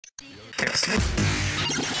We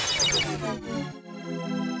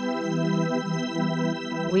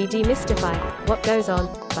demystify what goes on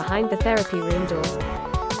behind the therapy room door.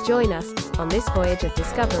 Join us on this voyage of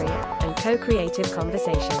discovery and co-creative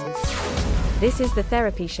conversations. This is The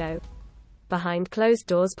Therapy Show, Behind Closed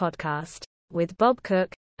Doors podcast, with Bob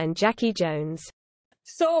Cooke and Jacci Jones.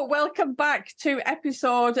 So welcome back to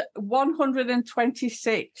episode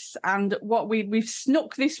 126, and what we've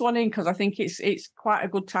snuck this one in because I think it's quite a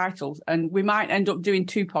good title, and we might end up doing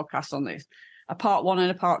two podcasts on this, a part one and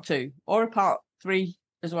a part two, or a part three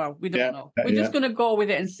as well. We don't know. We're just going to go with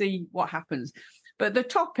it and see what happens. But the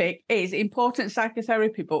topic is important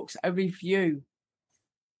psychotherapy books, a review.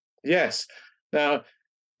 Yes. Now,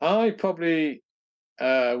 I probably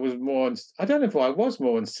was more, I don't know if I was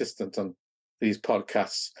more insistent on these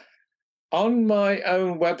podcasts. On my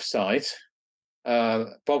own website,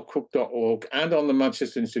 bobcooke.org, and on the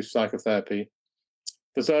Manchester Institute of Psychotherapy,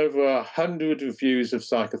 there's over 100 reviews of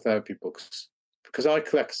psychotherapy books, because I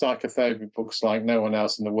collect psychotherapy books like no one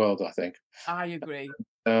else in the world, I think. I agree.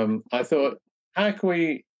 I thought, how can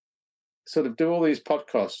we sort of do all these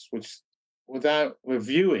podcasts without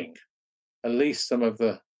reviewing at least some of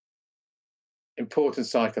the important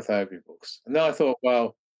psychotherapy books? And then I thought,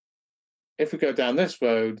 well, if we go down this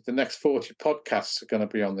road, the next 40 podcasts are going to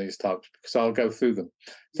be on these topics because I'll go through them.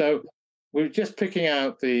 So we're just picking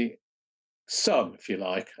out the some, if you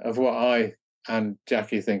like, of what I and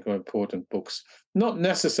Jacci think are important books, not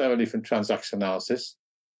necessarily from transaction analysis.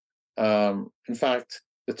 In fact,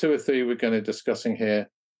 the two or three we're going to be discussing here,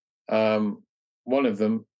 one of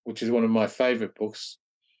them, which is one of my favorite books,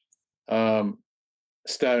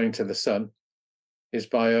 Staring to the Sun, is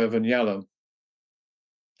by Irvin Yalom.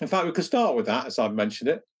 In fact, we could start with that, as I've mentioned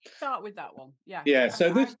it. Start with that one, yeah. Yeah, so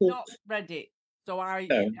I've this book, not read it, so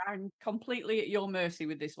I'm completely at your mercy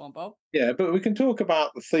with this one, Bob. Yeah, but we can talk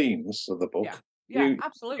about the themes of the book. Yeah,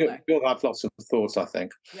 absolutely. You'll have lots of thoughts, I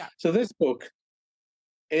think. Yeah. So this book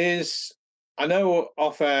is, I know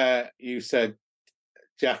off air you said,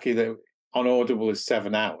 Jacci, that on Audible is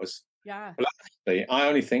 7 hours. Yeah. But actually, I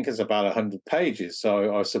only think it's about 100 pages.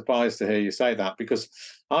 So I was surprised to hear you say that, because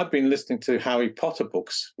I've been listening to Harry Potter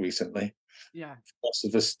books recently. Yeah.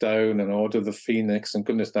 Philosopher's Stone and Order of the Phoenix and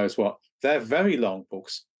goodness knows what. They're very long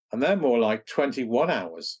books, and they're more like 21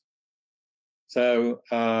 hours. So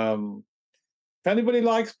if anybody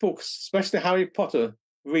likes books, especially Harry Potter,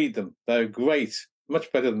 read them. They're great,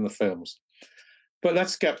 much better than the films. But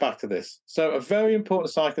let's get back to this. So a very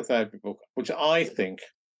important psychotherapy book, which I think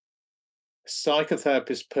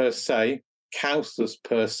psychotherapists per se, counsellors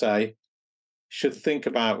per se, should think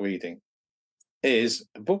about reading, is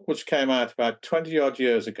a book which came out about 20-odd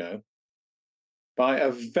years ago by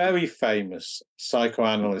a very famous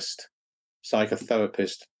psychoanalyst,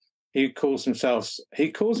 psychotherapist. He calls himself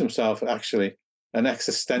actually an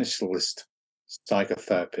existentialist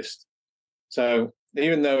psychotherapist. So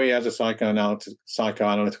even though he has a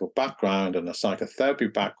psychoanalytical background and a psychotherapy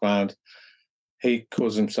background, he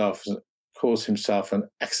calls himself an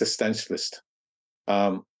existentialist.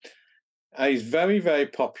 He's very, very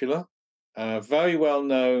popular, very well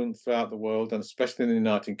known throughout the world, and especially in the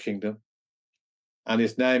United Kingdom. And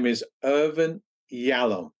his name is Irvin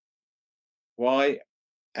Yalom, Yalom.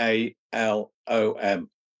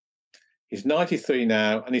 He's 93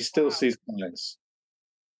 now, and he still sees clients.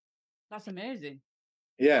 That's amazing.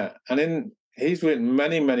 Yeah, and he's written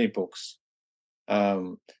many, many books.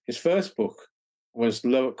 His first book was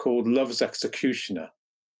called Love's Executioner,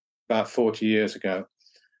 about 40 years ago.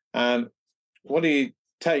 And what he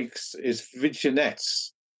takes is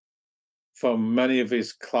vignettes from many of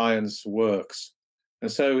his clients' works.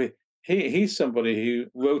 And so he's somebody who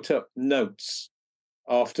wrote up notes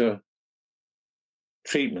after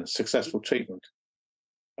treatment, successful treatment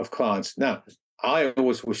of clients. Now, I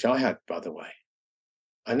always wish I had, by the way.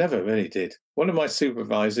 I never really did. One of my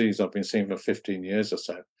supervisors I've been seeing for 15 years or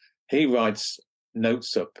so, he writes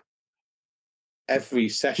notes up every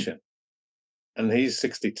session. And he's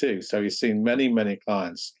 62, so he's seen many, many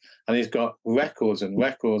clients. And he's got records and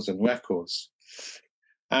records and records.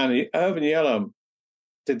 And Irvin Yalom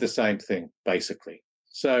did the same thing, basically.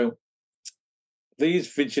 So these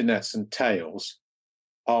vignettes and tales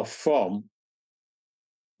are from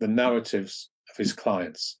the narratives of his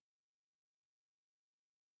clients.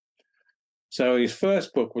 So his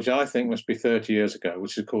first book, which I think must be 30 years ago,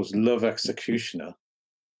 which is called Love Executioner,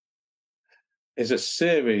 is a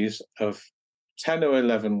series of 10 or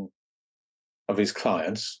 11 of his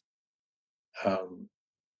clients,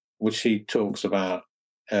 which he talks about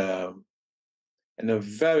in a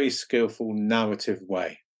very skillful narrative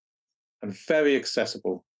way and very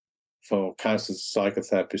accessible for counsellors,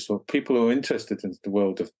 psychotherapists, or people who are interested in the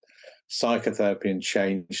world of psychotherapy and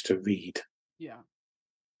change to read. Yeah.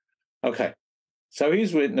 Okay. So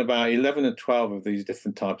he's written about 11 or 12 of these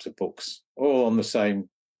different types of books, all on the same,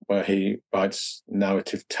 where he writes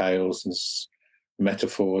narrative tales and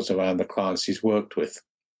metaphors around the clients he's worked with.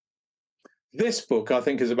 This book, I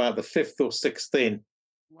think, is about the 5th or 6th in.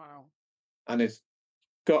 Wow. And it's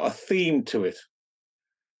got a theme to it.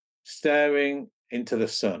 Staring into the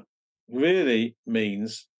sun really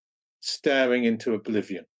means staring into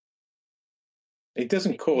oblivion. He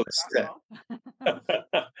doesn't call it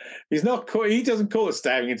he doesn't call it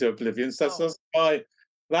staring into oblivion. So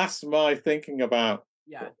that's my thinking about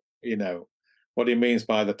what he means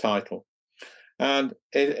by the title. And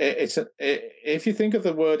if you think of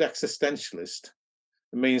the word existentialist,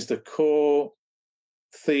 it means the core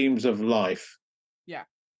themes of life,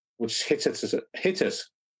 which hit us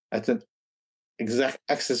at an exact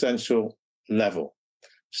existential level.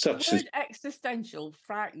 The word existential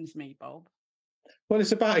frightens me, Bob. Well,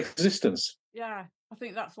 it's about existence. Yeah, I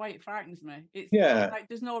think that's why it frightens me. It's like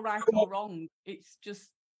there's no right or wrong. It's just...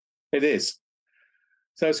 It is.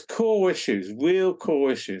 So it's core issues, real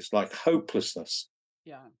core issues like hopelessness.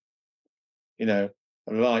 Yeah.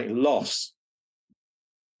 Like loss.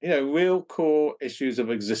 Real core issues of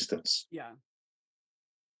existence. Yeah.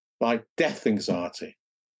 Like death anxiety.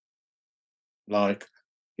 Like,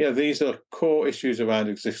 these are core issues around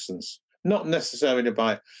existence, not necessarily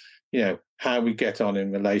about, how we get on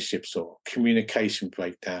in relationships or communication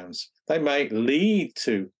breakdowns. They may lead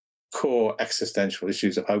to core existential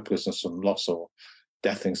issues of hopelessness and loss or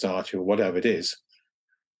death anxiety or whatever it is.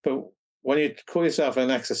 But when you call yourself an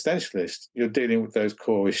existentialist, you're dealing with those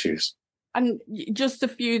core issues. And just a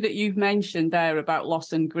few that you've mentioned there about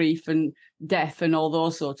loss and grief and death and all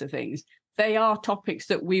those sorts of things, they are topics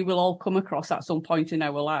that we will all come across at some point in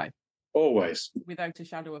our life. Always. Without a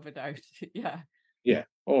shadow of a doubt. Yeah. Yeah,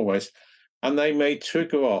 always. And they may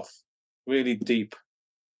trigger off really deep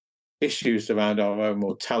issues around our own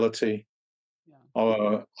mortality,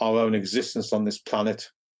 our own existence on this planet.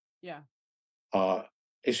 Yeah.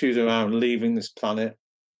 Issues around leaving this planet.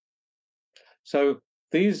 So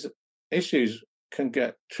these issues can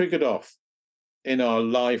get triggered off in our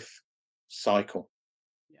life cycle.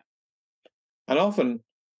 Yeah. And often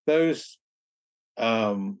those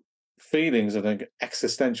feelings at an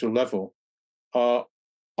existential level are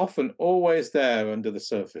often always there under the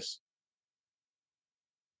surface.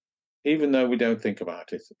 Even though we don't think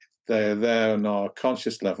about it, they're there on our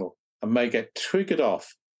conscious level and may get triggered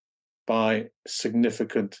off by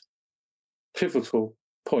significant, pivotal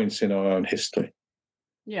points in our own history.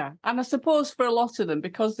 Yeah. And I suppose for a lot of them,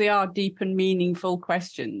 because they are deep and meaningful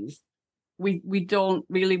questions, we don't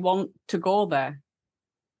really want to go there.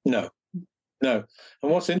 No. And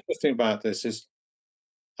what's interesting about this is,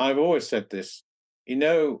 I've always said this,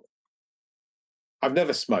 I've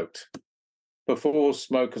never smoked. But for all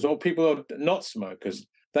smokers, or people who are not smokers,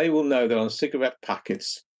 they will know that on cigarette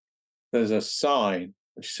packets, there's a sign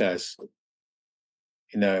which says,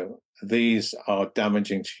 these are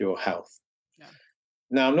damaging to your health. Yeah.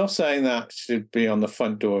 Now, I'm not saying that should be on the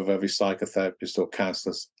front door of every psychotherapist or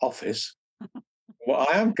counsellor's office. What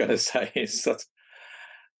I am going to say is that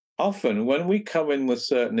often when we come in with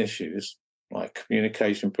certain issues, like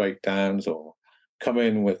communication breakdowns, or come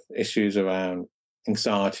in with issues around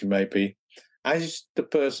anxiety maybe, as the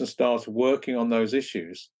person starts working on those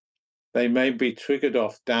issues, they may be triggered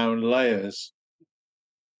off down layers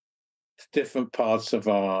to different parts of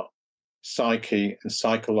our psyche and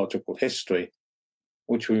psychological history,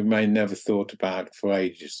 which we may never thought about for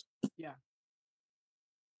ages. Yeah.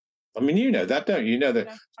 I mean, you know that, don't you? You know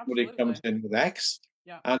that somebody absolutely. comes in with X,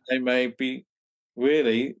 yeah. and they may be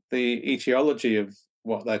really the etiology of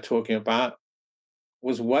what they're talking about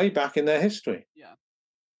was way back in their history. Yeah.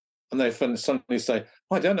 And they suddenly say,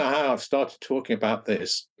 I don't know how I've started talking about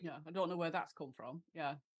this. Yeah, I don't know where that's come from.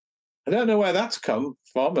 Yeah. I don't know where that's come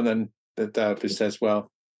from. And then the therapist says, well,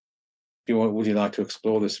 would you like to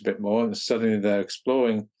explore this a bit more? And suddenly they're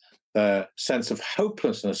exploring their sense of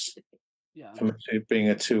hopelessness from being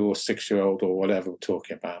a 2 or 6 year old or whatever we're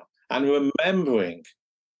talking about. And remembering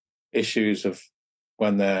issues of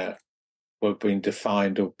when they were being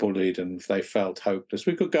defined or bullied and they felt hopeless.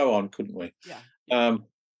 We could go on, couldn't we? Yeah.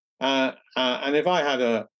 And if I had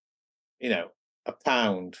a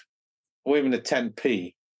pound or even a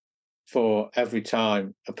 10p for every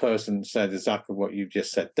time a person said exactly what you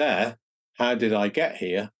just said there, how did I get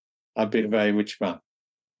here? I'd be a very rich man.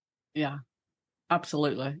 Yeah,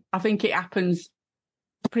 absolutely. I think it happens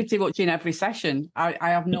pretty much in every session. I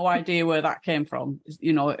have no idea where that came from.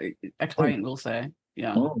 A client will say,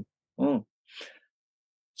 yeah. Mm.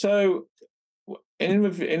 So, in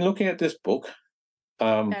looking at this book,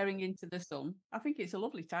 Staring into the Sun, I think it's a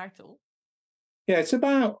lovely title. Yeah,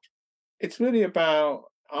 it's really about,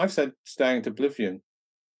 I've said staring into oblivion.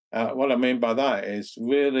 What I mean by that is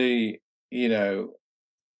really,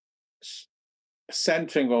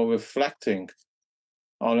 centering or reflecting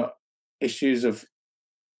on issues of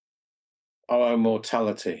our own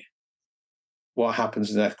mortality. What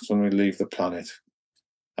happens next when we leave the planet?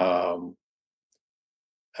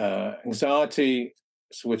 Anxiety,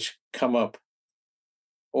 which come up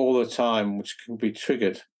all the time, which can be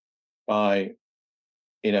triggered by,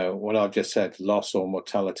 what I've just said, loss or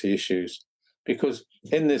mortality issues. Because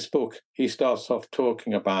in this book, he starts off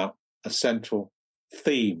talking about a central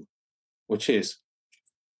theme, which is,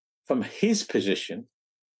 from his position,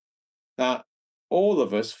 that all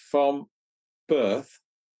of us from birth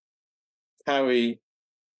carry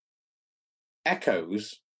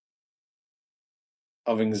echoes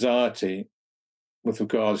of anxiety with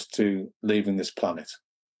regards to leaving this planet,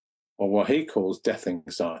 or what he calls death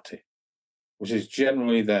anxiety, which is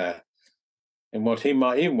generally there in what he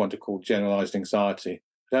might even want to call generalized anxiety.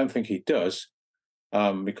 I don't think he does,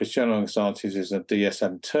 because general anxiety is a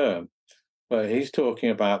DSM term, but he's talking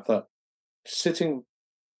about that sitting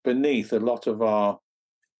beneath a lot of our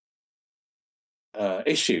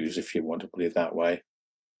issues, if you want to put it that way,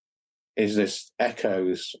 is this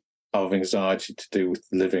echoes of anxiety to do with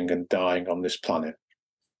living and dying on this planet.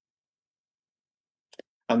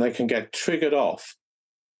 And they can get triggered off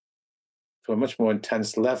to a much more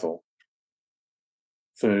intense level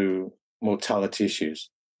through mortality issues.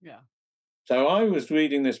 Yeah. So I was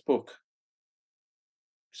reading this book.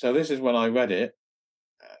 So this is when I read it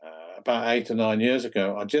about 8 or 9 years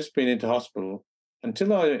ago. I'd just been into hospital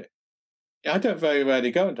until I don't very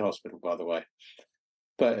rarely go into hospital, by the way.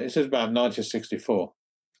 But this is about 1964.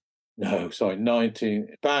 No, sorry,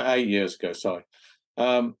 about 8 years ago, sorry.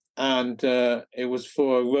 And it was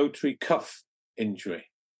for a rotary cuff injury,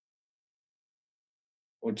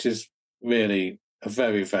 which is really a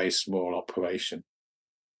very, very small operation.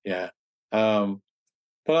 Yeah. But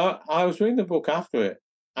I was reading the book after it,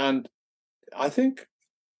 and I think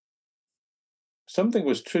something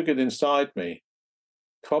was triggered inside me,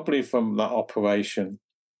 probably from that operation,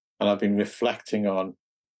 and I've been reflecting on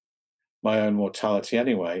my own mortality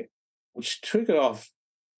anyway, which triggered off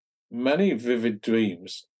many vivid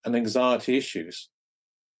dreams and anxiety issues.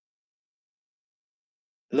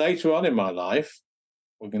 Later on in my life,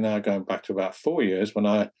 we're now going back to about 4 years, when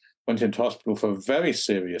I went into hospital for a very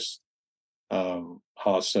serious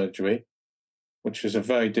heart surgery, which was a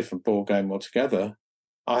very different ballgame altogether.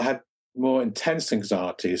 I had more intense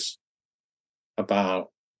anxieties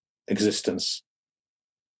about existence.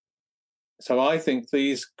 So I think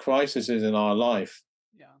these crises in our life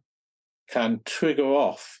can trigger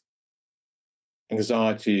off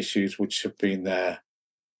anxiety issues which have been there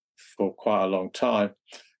for quite a long time.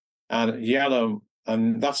 And Yalom,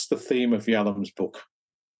 and that's the theme of Yalom's book.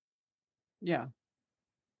 Yeah.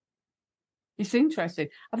 It's interesting.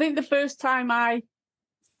 I think the first time I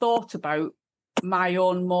thought about my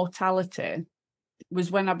own mortality was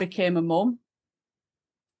when I became a mum.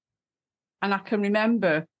 And I can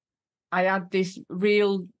remember I had this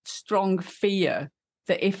real strong fear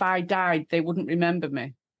that if I died, they wouldn't remember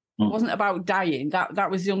me. It wasn't about dying.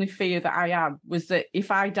 That was the only fear that I had, was that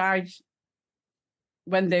if I died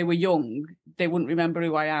when they were young, they wouldn't remember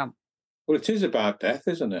who I am. Well, it is about death,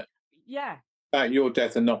 isn't it? Yeah. About your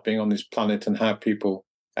death and not being on this planet and how people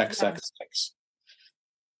accept things.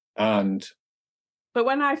 But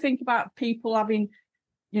when I think about people having,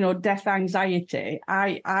 death anxiety,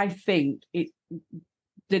 I think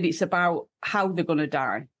that it's about how they're going to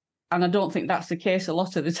die. And I don't think that's the case a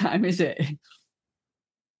lot of the time, is it?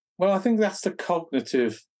 Well, I think that's the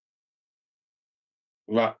cognitive,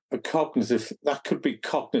 that could be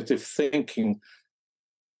cognitive thinking.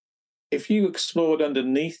 If you explored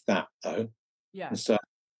underneath that, though, and say,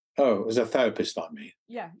 as a therapist like me.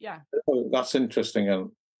 Yeah. Oh, that's interesting.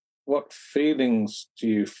 And what feelings do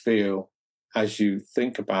you feel as you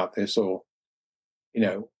think about this? Or,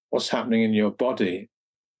 what's happening in your body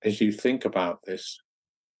as you think about this?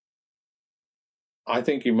 I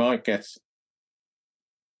think you might get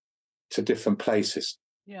to different places.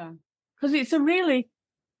 Yeah, because it's a really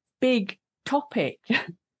big topic.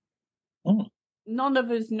 None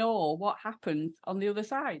of us know what happens on the other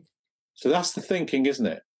side. So that's the thinking, isn't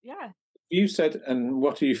it? Yeah. You said, and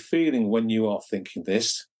what are you feeling when you are thinking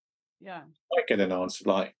this? Yeah. I get an answer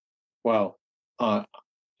like, well,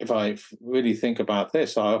 if I really think about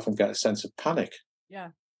this, I often get a sense of panic. Yeah.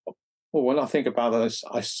 Well, when I think about this,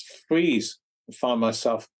 I freeze and find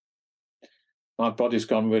myself my body's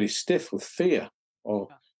gone really stiff with fear. Or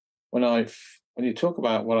when you talk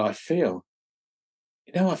about what I feel,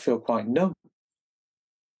 I feel quite numb.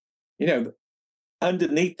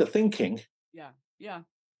 Underneath the thinking,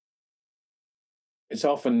 it's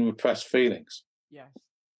often repressed feelings. Yes.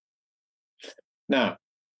 Now,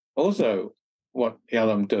 also, what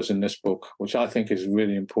Yalom does in this book, which I think is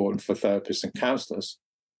really important for therapists and counsellors,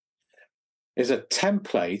 is a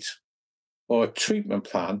template or a treatment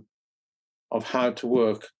plan of how to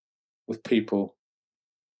work with people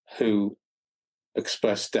who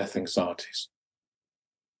express death anxieties.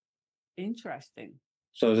 Interesting.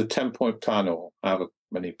 So there's a 10-point plan, or however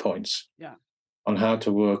many points, on how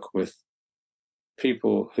to work with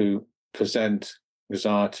people who present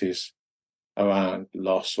anxieties around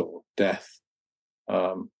loss or death.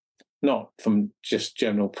 Not from just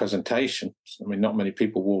general presentation. I mean, not many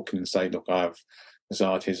people walk in and say, look, I have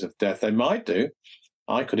anxieties of death. They might do.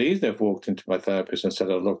 I could easily have walked into my therapist and said,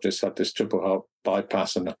 oh, look, just had this triple heart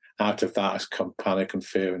bypass, and out of that has come panic and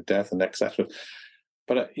fear and death and etc.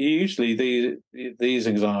 But usually these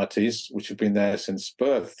anxieties, which have been there since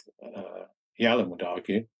birth, Yalom would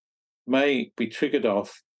argue, may be triggered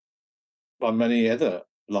off by many other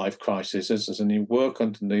life crises. And you work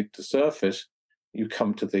underneath the surface, you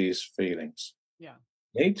come to these feelings. Yeah.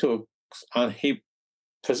 He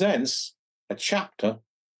presents a chapter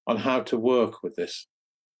on how to work with this.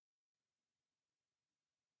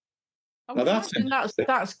 Now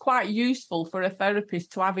that's quite useful for a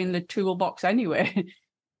therapist to have in the toolbox anyway.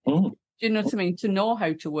 Do you know what I mean? To know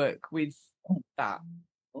how to work with that.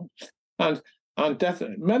 And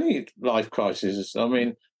definitely many life crises. I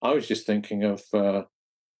mean, I was just thinking of, and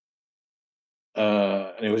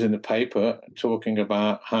it was in the paper talking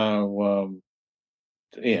about how,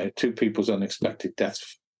 two people's unexpected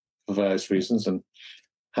deaths for various reasons, and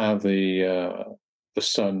how the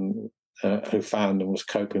son who found them was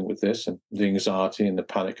coping with this, and the anxiety and the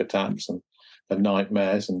panic attacks and the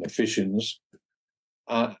nightmares and the visions.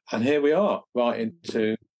 And here we are, right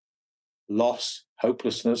into loss,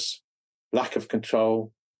 hopelessness, lack of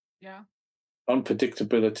control,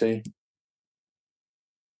 unpredictability.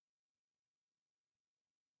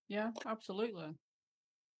 Yeah, absolutely.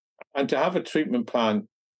 And to have a treatment plan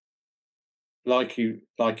like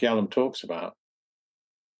Yalom talks about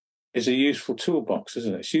is a useful toolbox,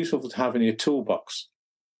 isn't it? It's useful to have in your toolbox.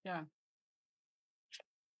 Yeah.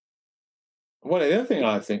 Well, the other thing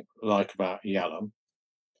I think like about Yalom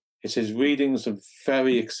is his readings are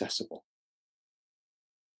very accessible.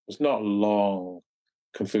 It's not long,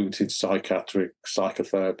 convoluted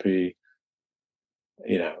psychotherapy,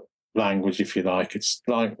 language, if you like. It's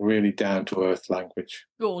like really down-to-earth language.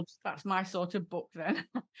 Good. That's my sort of book then.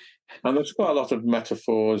 And there's quite a lot of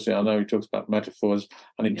metaphors. I know he talks about metaphors,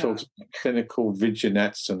 and he talks about clinical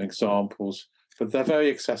vignettes and examples, but they're very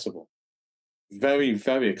accessible. Very,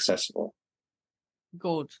 very accessible.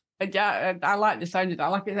 Good. Yeah, I like the sound of that.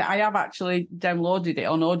 Like I have actually downloaded it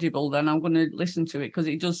on Audible, then I'm going to listen to it because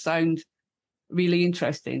it does sound really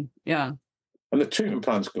interesting. Yeah. And the treatment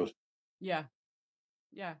plan's good. Yeah.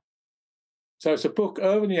 Yeah. So it's a book,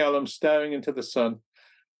 Irvin Yalom, Staring into the Sun.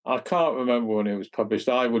 I can't remember when it was published.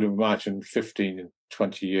 I would have imagined 15 and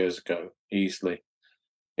 20 years ago, easily.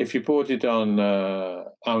 If you bought it on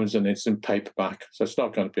Amazon, it's in paperback, so it's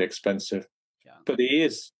not going to be expensive. Yeah. But he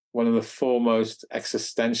is one of the foremost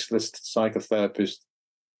existentialist psychotherapists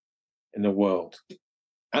in the world.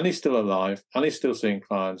 And he's still alive, and he's still seeing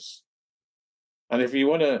clients. And if you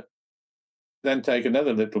want to then take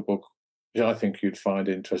another little book, which I think you'd find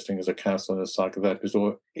interesting as a counsellor and a psychotherapist,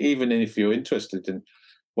 or even if you're interested in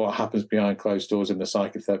what happens behind closed doors in the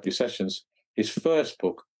psychotherapy sessions, his first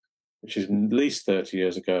book, which is at least 30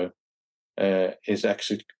 years ago, is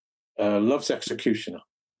actually Love's Executioner.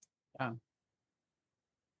 Yeah.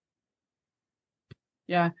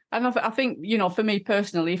 Yeah. And I think, for me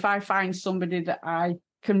personally, if I find somebody that I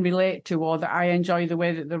can relate to or that I enjoy the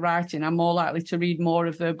way that they're writing, I'm more likely to read more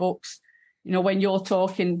of their books. When you're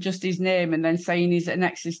talking just his name and then saying he's an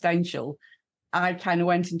existential, I kind of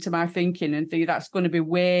went into my thinking and think that's going to be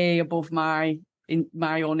way above my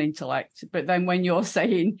own intellect. But then when you're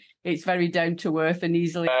saying it's very down to earth and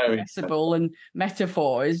easily accessible and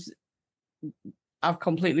metaphors, I've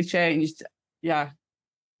completely changed. Yeah.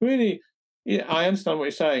 Really, yeah, I understand what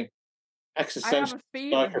you're saying. Existential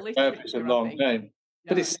psychotherapy is a long name,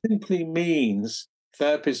 but it simply means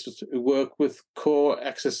therapists who work with core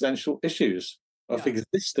existential issues of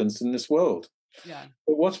existence in this world. Yeah.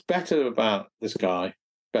 But what's better about this guy,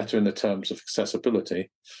 better in the terms of accessibility,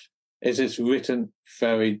 is it's written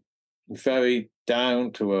very, very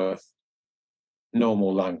down to earth,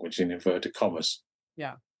 normal language in inverted commas.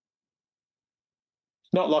 Yeah.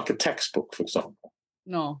 not like a textbook, for example.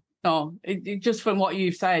 No. Just from what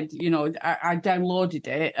you've said, I downloaded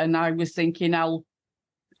it and I was thinking I'll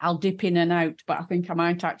dip in and out, but I think I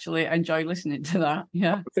might actually enjoy listening to that.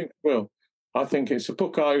 Yeah. I think it will. I think it's a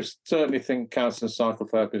book I certainly think counsellors and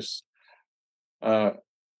psychotherapists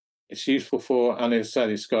it's useful for, and as I said,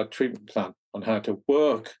 it's got a treatment plan on how to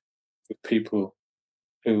work with people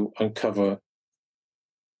who uncover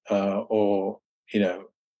uncover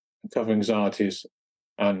anxieties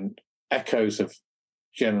and echoes of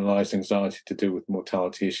generalized anxiety to do with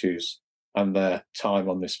mortality issues and their time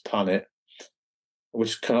on this planet,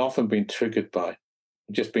 which can often be triggered by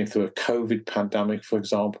just been through a COVID pandemic, for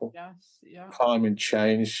example. Yes, yeah. Climate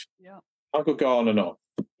change. Yeah. I could go on and on.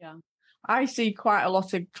 Yeah. I see quite a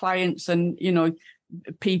lot of clients and,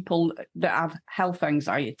 people that have health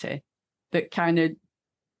anxiety that kind of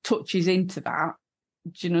touches into that.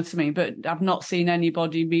 Do you know what I mean? But I've not seen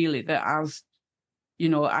anybody really that has,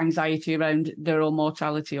 anxiety around their own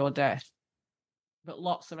mortality or death. But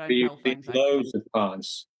lots around health anxiety. Loads of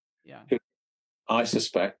clients, who I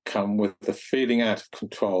suspect, come with the feeling out of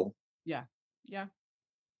control. Yeah. Yeah.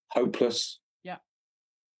 Hopeless. Yeah.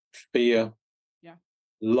 Fear. Yeah.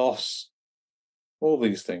 Loss. All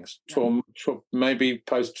these things. Trauma, maybe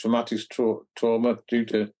post-traumatic trauma due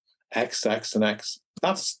to X, and X.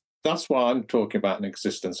 That's why I'm talking about in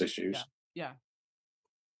existence issues. Yeah.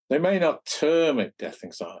 They may not term it death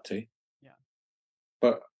anxiety. Yeah.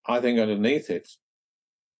 But I think underneath it,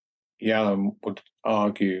 Yalom would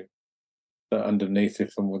argue that underneath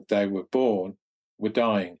it, from when they were born, we're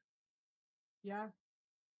dying. Yeah.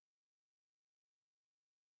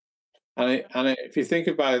 And if you think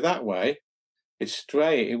about it that way, it's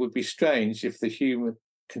strange. It would be strange if the human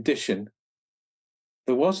condition,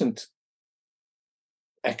 there wasn't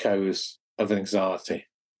echoes of anxiety,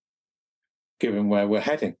 given where we're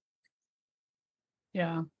heading.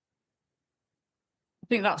 Yeah. I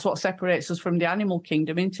think that's what separates us from the animal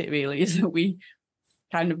kingdom, isn't it, really, is that we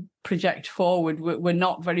kind of project forward. We're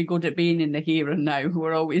not very good at being in the here and now.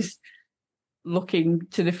 We're always looking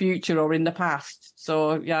to the future or in the past.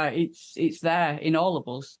 So, yeah, it's there in all of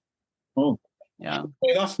us. Oh. Yeah.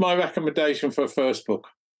 That's my recommendation for a first book.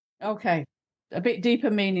 Okay. A bit deep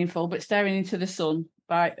and meaningful, but Staring into the Sun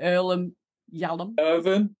by Yalom.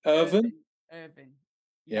 Irvin.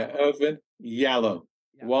 Yeah, Irvin Yalom.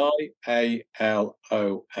 Yalom.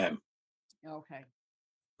 Okay.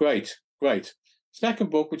 Great. Second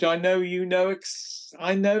book, which I know you know.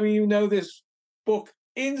 I know you know this book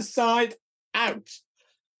inside out,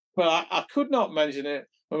 but I could not mention it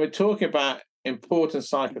when we're talking about important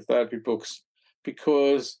psychotherapy books,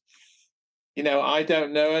 because I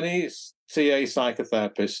don't know any TA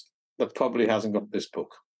psychotherapist that probably hasn't got this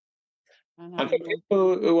book. And for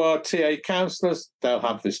people who are TA counsellors, they'll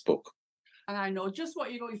have this book. And I know just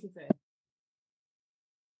what you're going to say.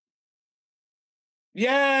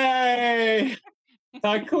 Yay!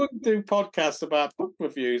 I couldn't do podcasts about book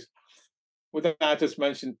reviews without just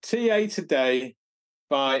mentioning TA Today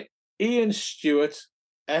by Ian Stewart,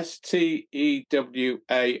 Stewart,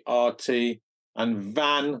 and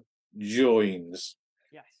Vann Jones.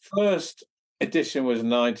 Yes. First edition was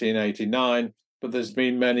 1989, but there's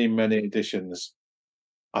been many, many editions.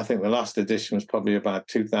 I think the last edition was probably about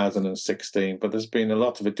 2016, but there's been a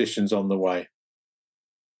lot of editions on the way.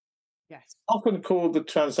 Yes. Often called the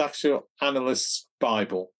transactional analyst's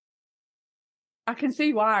Bible. I can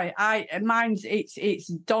see why. Mine's it's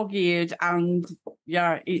dog-eared and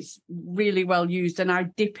it's really well used, and I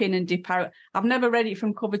dip in and dip out. I've never read it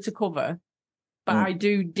from cover to cover, but I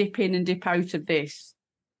do dip in and dip out of this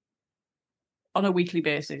on a weekly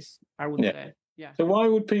basis, I would say. Yeah. So why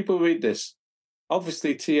would people read this?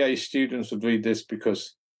 Obviously, TA students would read this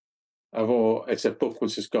because it's a book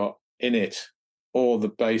which has got in it all the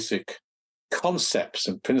basic concepts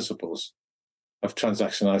and principles of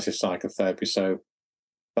transactional psychotherapy. So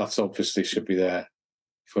that's obviously should be there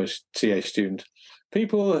for a TA student.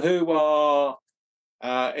 People who are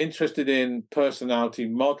interested in personality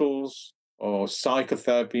models or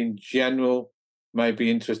psychotherapy in general may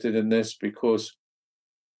be interested in this, because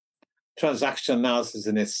transactional analysis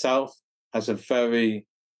in itself has a very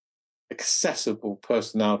accessible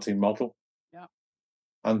personality model. Yeah.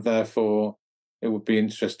 And therefore it would be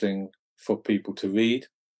interesting for people to read.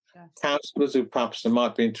 Yes. Counsellors who perhaps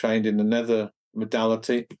might be trained in another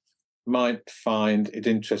modality might find it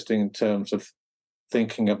interesting in terms of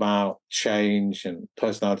thinking about change and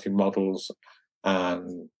personality models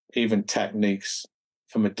and even techniques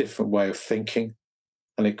from a different way of thinking.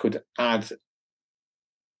 And it could add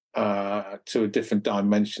to a different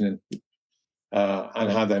dimension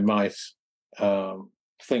and how they might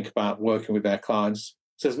think about working with their clients.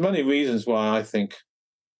 So there's many reasons why I think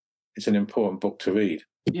it's an important book to read.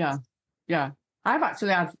 Yeah. I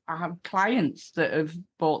have clients that have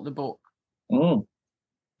bought the book. Mm.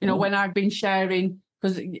 When I've been sharing,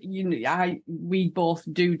 because we both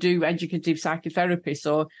do educative psychotherapy,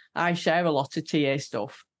 so I share a lot of TA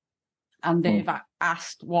stuff, and they've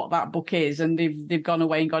asked what that book is, and they've gone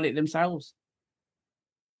away and got it themselves.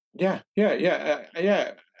 Yeah.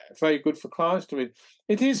 Very good for clients to read.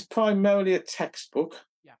 It is primarily a textbook.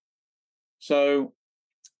 Yeah. So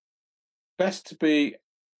best to be,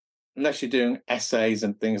 unless you're doing essays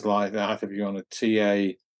and things like that, if you're on a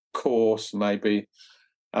TA course, maybe.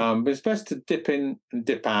 But it's best to dip in and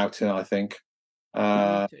dip out, I think.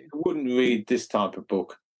 I wouldn't read this type of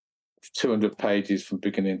book, 200 pages from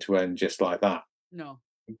beginning to end, just like that. No.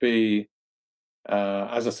 Be,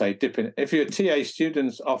 as I say, dip in. If you're TA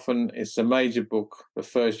students, often it's a major book the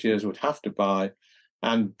first years would have to buy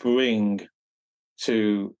and bring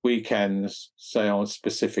to weekends, say, on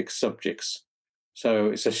specific subjects. So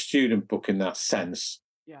it's a student book in that sense.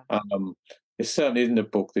 Yeah. It certainly isn't a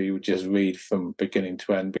book that you would just read from beginning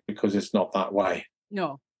to end, because it's not that way.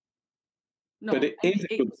 No. But it is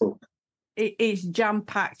a good book. It's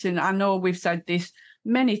jam-packed, and I know we've said this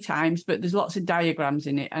many times, but there's lots of diagrams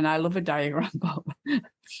in it, and I love a diagram book.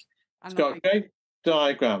 It's got great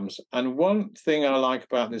diagrams. And one thing I like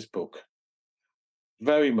about this book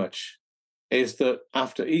very much is that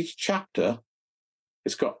after each chapter,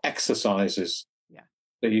 it's got exercises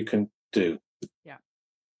that you can do. Yeah.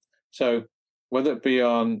 So whether it be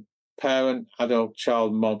on parent, adult,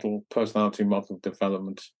 child model, personality model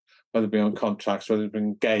development, whether it be on contracts, whether it be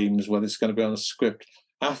in games, whether it's going to be on a script,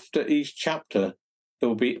 after each chapter, there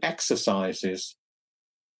will be exercises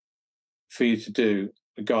for you to do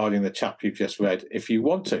regarding the chapter you've just read, if you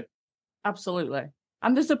want to. Absolutely.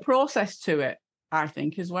 And there's a process to it, I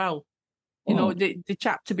think, as well. The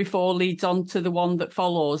chapter before leads on to the one that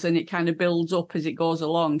follows, and it kind of builds up as it goes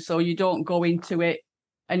along. So you don't go into it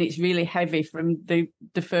and it's really heavy from the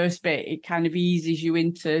first bit. It kind of eases you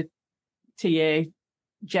into TA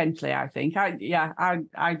gently, I think.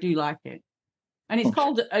 I do like it. And it's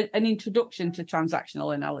called an introduction to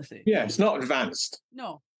transactional analysis. Yeah, it's not advanced.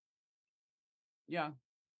 No. Yeah.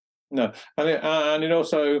 No. And it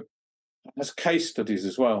also has case studies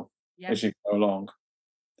as well, as you go along.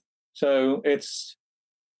 So it's,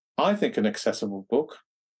 I think, an accessible book.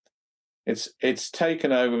 It's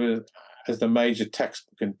taken over as the major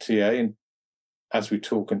textbook in TA as we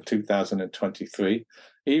talk in 2023.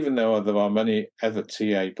 Even though there are many other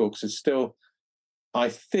TA books, it's still, I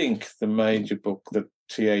think, the major book that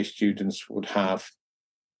TA students would have.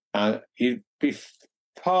 And you'd be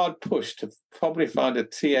hard pushed to probably find a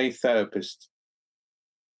TA therapist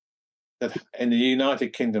that, in the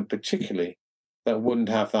United Kingdom particularly, that wouldn't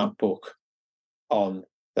have that book on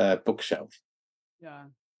their bookshelf. Yeah.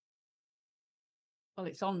 Well,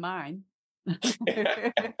 it's on mine.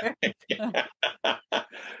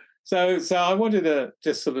 So I wanted to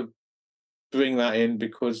just sort of bring that in,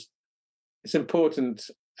 because it's important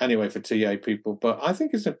anyway for TA people, but I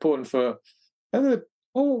think it's important for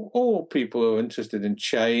all people who are interested in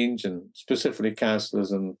change, and specifically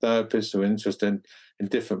counsellors and therapists who are interested in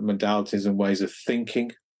different modalities and ways of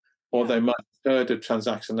thinking. Or they might have heard of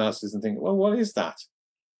transactional analysis and think, well, what is that?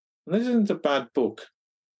 And this isn't a bad book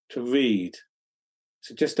to read,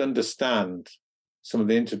 to just understand some of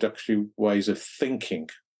the introductory ways of thinking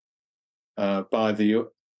by the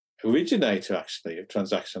originator, actually, of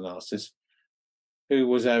transactional analysis, who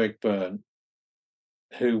was Eric Berne,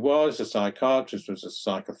 who was a psychiatrist, was a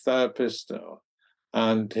psychotherapist,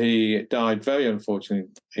 and he died very unfortunately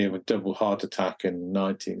of a double heart attack in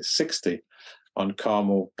 1960 on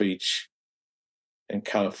Carmel Beach in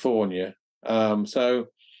California. So,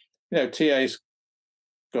 TA's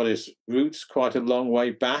got his roots quite a long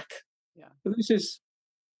way back. Yeah. But this is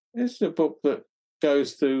a book that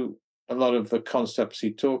goes through a lot of the concepts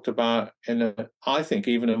he talked about in I think,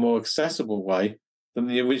 even a more accessible way than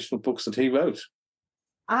the original books that he wrote.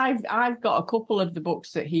 I've got a couple of the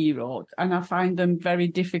books that he wrote, and I find them very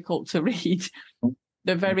difficult to read.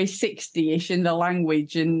 They're very 60-ish in the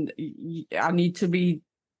language, and I need to read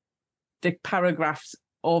the paragraphs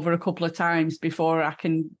over a couple of times before I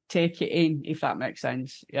can take it in, if that makes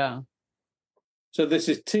sense. Yeah. So this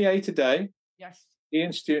is TA Today. Yes.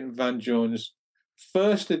 Ian Stewart and Vann Jones,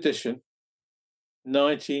 first edition,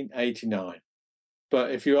 1989.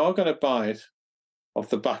 But if you are going to buy it off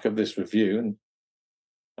the back of this review, and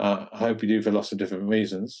I hope you do for lots of different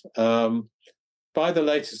reasons, buy the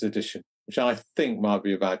latest edition, which I think might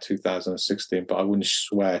be about 2016, but I wouldn't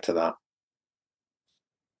swear to that.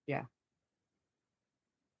 Yeah.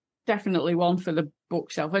 Definitely one for the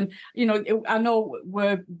bookshelf. And, I know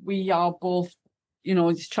we are both,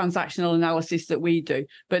 it's transactional analysis that we do,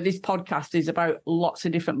 but this podcast is about lots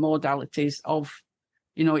of different modalities of,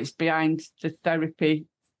 it's behind the therapy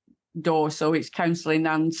door. So it's counselling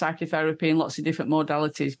and psychotherapy and lots of different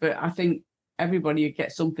modalities. But I think everybody would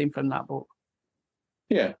get something from that book.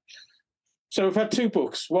 Yeah. So we've had 2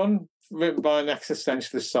 books, one written by an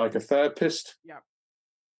existentialist psychotherapist,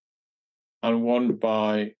 and one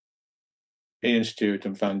by Ian Stewart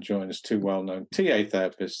and Vann Jones, 2 well-known TA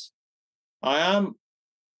therapists. Now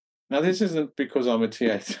this isn't because I'm a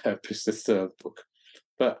TA therapist, the 3rd book,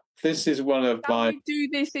 but this is one of my... we do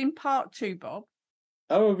this in part 2, Bob?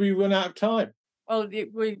 Oh, have we run out of time? Well,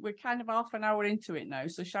 we're kind of half an hour into it now,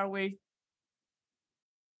 so shall we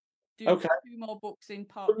do 2 more books in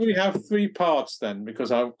part 2? We have 3 parts then,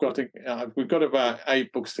 because we've got about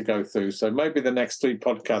 8 books to go through, so maybe the next 3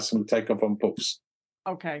 podcasts will take up on books.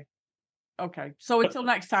 Okay. So until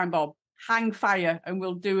next time, Bob, hang fire and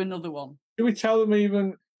we'll do another one. Do we tell them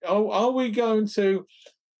even... Oh, are we going to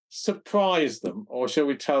surprise them, or shall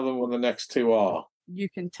we tell them what the next 2 are? You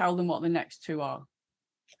can tell them what the next 2 are.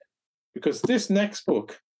 Because this next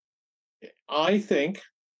book, I think,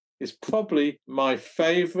 is probably my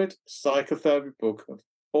favourite psychotherapy book of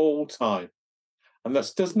all time. And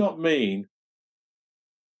that does not mean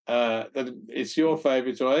that it's your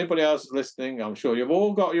favourites or anybody else listening. I'm sure you've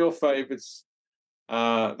all got your favourites.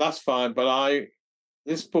 That's fine. But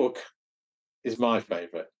this book is my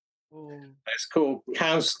favourite. It's called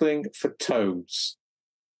Counselling for Toads.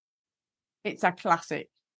 It's a classic.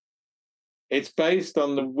 It's based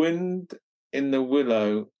on the Wind in the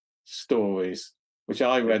Willow stories, which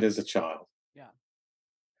I read as a child. Yeah.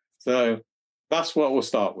 So that's what we'll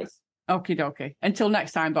start with. Okie dokie. Until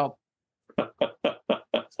next time, Bob.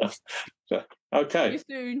 Okay.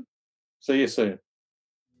 See you soon.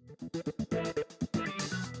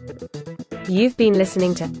 You've been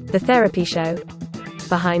listening to The Therapy Show,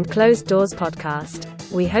 Behind Closed Doors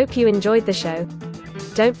podcast. We hope you enjoyed the show.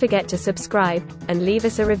 Don't forget to subscribe and leave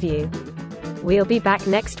us a review. We'll be back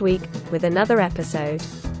next week with another episode.